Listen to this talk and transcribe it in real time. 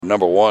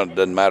number one, it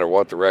doesn't matter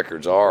what the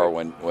records are.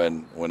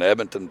 When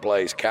Edmonton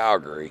plays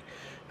Calgary,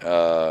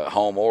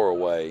 home or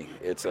away,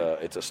 it's a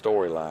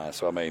storyline.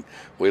 So I mean,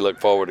 we look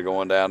forward to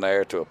going down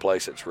there to a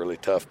place that's really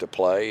tough to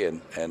play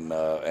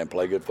and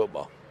play good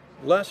football.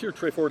 Last year,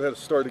 Trey Ford had a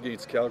start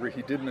against Calgary.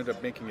 He didn't end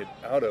up making it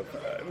out of.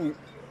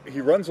 He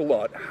runs a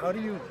lot. How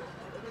do you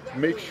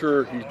make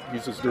sure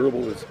he's as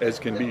durable as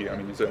can be? I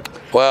mean,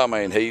 well, I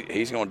mean,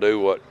 he's going to do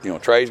what,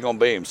 Trey's going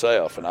to be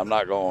himself, and I'm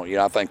not going,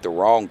 I think the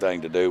wrong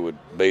thing to do would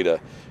be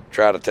to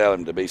try to tell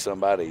him to be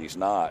somebody he's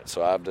not.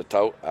 So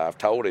I've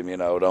told him,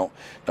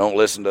 don't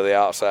listen to the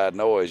outside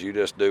noise. You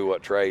just do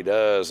what Trey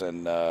does,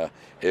 and if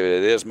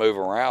it is move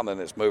around, then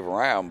it's move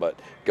around, but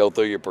go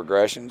through your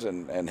progressions,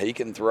 and he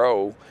can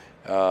throw.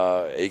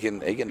 He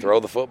can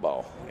throw the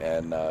football,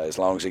 and as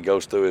long as he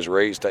goes through his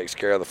reads, takes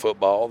care of the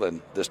football,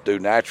 then just do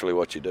naturally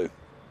what you do.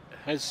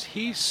 Has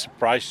he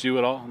surprised you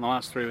at all in the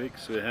last 3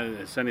 weeks?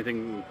 Has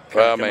anything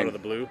come out of the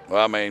blue?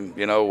 Well, I mean,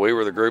 we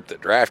were the group that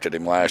drafted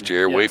him last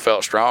year. Yeah. We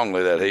felt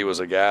strongly that he was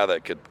a guy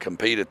that could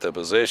compete at the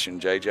position.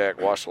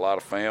 J-Jack watched a lot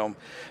of film.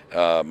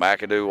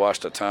 McAdoo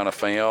watched a ton of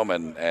film,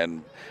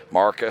 and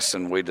Marcus,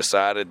 and we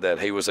decided that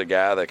he was a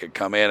guy that could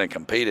come in and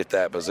compete at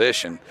that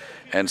position.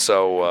 And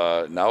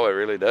so, no, it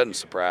really doesn't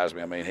surprise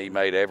me. I mean, he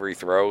made every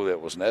throw that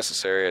was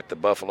necessary at the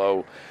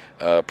Buffalo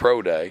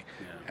Pro Day.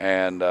 Yeah.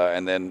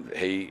 And then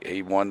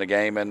he won the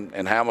game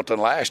in Hamilton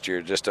last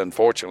year. Just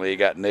unfortunately, he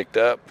got nicked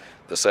up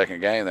the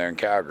second game there in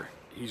Calgary.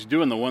 He's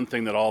doing the one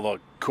thing that all the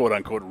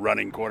quote-unquote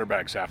running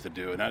quarterbacks have to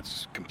do, and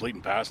that's complete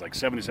and pass. Like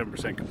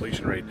 77%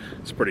 completion rate.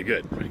 It's pretty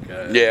good.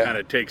 It kind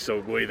of takes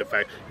away the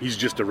fact he's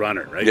just a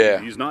runner, right?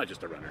 Yeah. He's not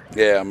just a runner.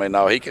 Yeah, I mean,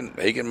 no, he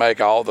can make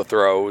all the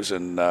throws,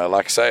 and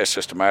like I say, it's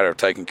just a matter of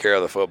taking care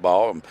of the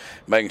football and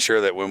making sure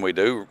that when we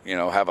do,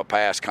 have a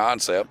pass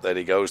concept, that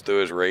he goes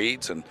through his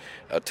reads and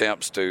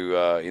attempts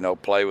to,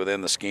 play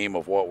within the scheme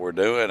of what we're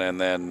doing, and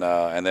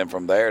then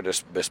from there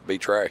just be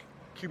Trey.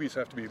 QBs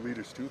have to be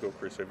leaders too, though,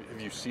 Chris. Have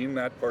you seen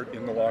that part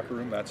in the locker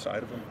room, that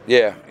side of him?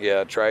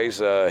 Yeah. Trey's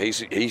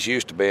he's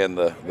used to being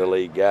the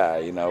lead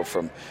guy,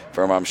 from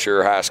I'm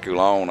sure high school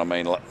on. I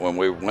mean, when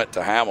we went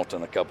to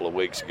Hamilton a couple of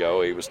weeks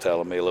ago, he was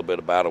telling me a little bit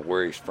about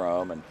where he's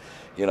from, and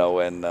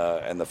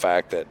and the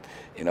fact that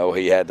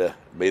he had to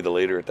be the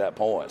leader at that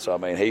point. So I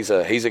mean, he's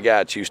a guy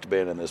that's used to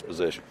being in this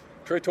position.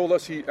 Trey told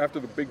us after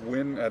the big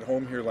win at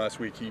home here last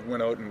week, he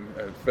went out and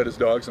fed his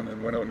dogs and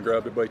then went out and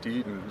grabbed a bite to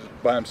eat and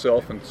by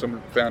himself, and some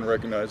fan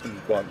recognized him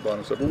and bought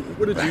himself.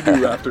 What did you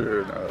do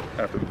after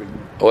the big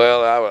win?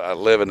 Well, I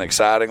live an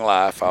exciting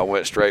life. I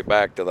went straight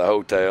back to the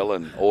hotel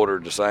and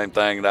ordered the same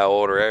thing that I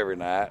order every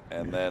night,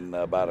 and then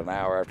about an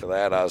hour after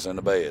that, I was in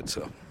the bed.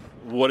 So.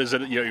 What is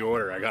it you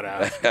order? I got to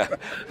ask.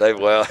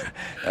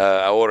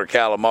 I order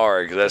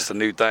calamari because that's the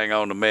new thing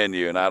on the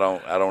menu, and I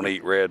don't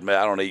eat red meat.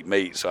 I don't eat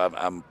meat, so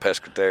I'm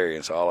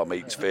pescatarian. So all I'm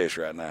eating is fish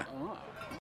right now. Oh.